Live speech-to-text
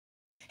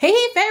Hey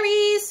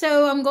fairies!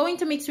 So I'm going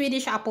to make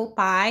Swedish apple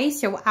pie.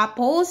 So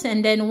apples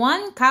and then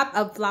 1 cup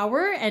of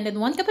flour and then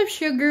 1 cup of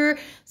sugar.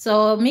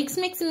 So mix,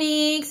 mix,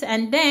 mix.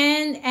 And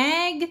then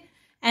egg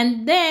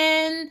and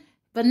then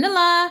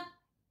vanilla.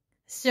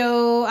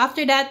 So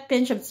after that,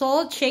 pinch of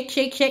salt, shake,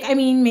 shake, shake. I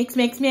mean, mix,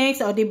 mix, mix.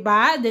 O,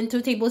 diba? Then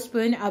 2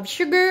 tablespoons of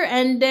sugar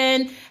and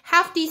then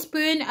half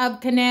teaspoon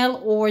of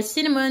cannelle or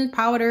cinnamon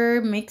powder.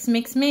 Mix,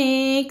 mix,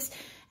 mix.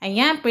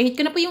 Ayan, preheat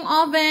ko na po yung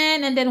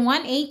oven and then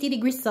 180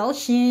 degrees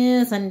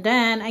Celsius. And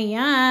then,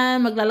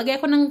 ayan, maglalagay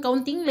ako ng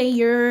kaunting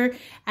layer.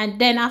 And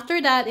then, after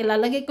that,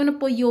 ilalagay ko na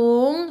po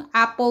yung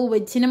apple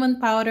with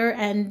cinnamon powder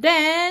and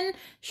then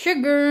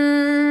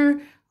sugar.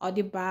 O,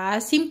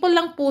 diba? Simple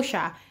lang po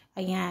siya.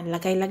 Ayan,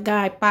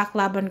 lagay-lagay. Pak,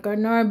 laban,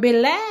 corner,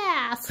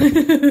 bilas!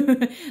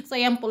 So,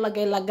 ayan po,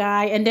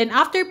 lagay-lagay. And then,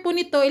 after po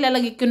nito,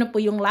 ilalagay ko na po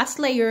yung last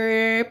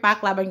layer.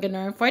 Pak, laban,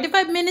 corner.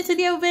 45 minutes in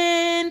the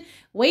oven.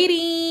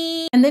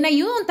 Waiting! And then,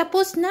 ayun,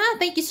 tapos na.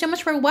 Thank you so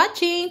much for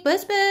watching.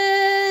 Plus,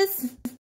 plus!